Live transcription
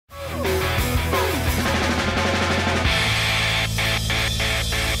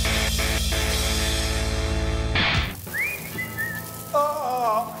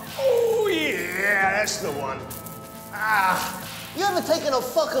taken a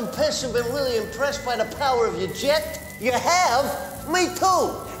fucking piss and been really impressed by the power of your jet? You have? Me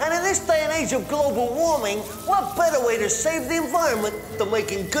too. And in this day and age of global warming, what better way to save the environment than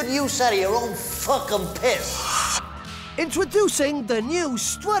making good use out of your own fucking piss? Introducing the new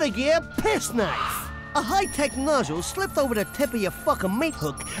Struttergear Pissknife. A high-tech nozzle slipped over the tip of your fucking meat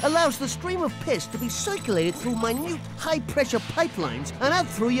hook allows the stream of piss to be circulated through minute, high-pressure pipelines and out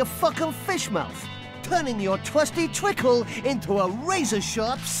through your fucking fish mouth, turning your trusty trickle into a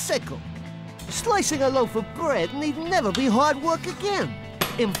razor-sharp sickle. Slicing a loaf of bread need never be hard work again.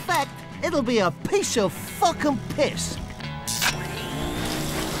 In fact, it'll be a piece of fucking piss.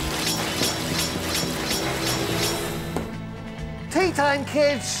 Tea time,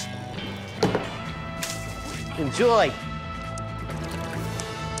 kids. Enjoy.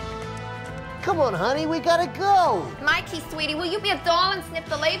 Come on, honey, we gotta go. Mikey, sweetie, will you be a doll and snip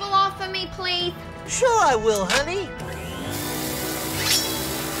the label off for me, please? Sure I will, honey.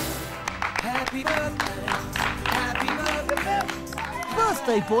 Happy birthday, happy birthday.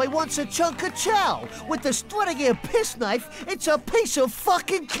 Birthday boy wants a chunk of chow. With the Struttergear Pissknife, it's a piece of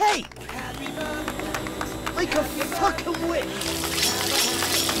fucking cake. Make a fucking wish.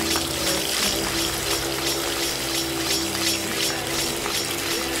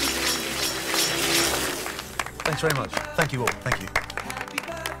 Thanks very much. Thank you all. Thank you.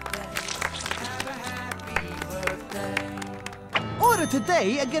 Order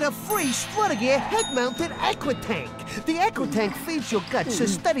today and get a free Struttergear head-mounted aqua tank. The aqua tank feeds your guts a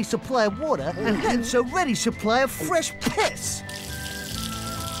steady supply of water and hence a ready supply of fresh piss.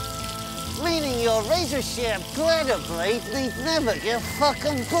 Meaning your razor-sharp bladder blade need never get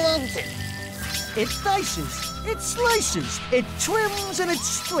fucking blunted. It dices, it slices, it trims and it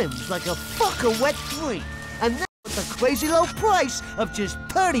strims like a fucking wet dream. And now at the crazy low price of just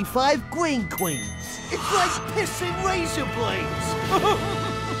 35 green queens. It's like pissing razor blades.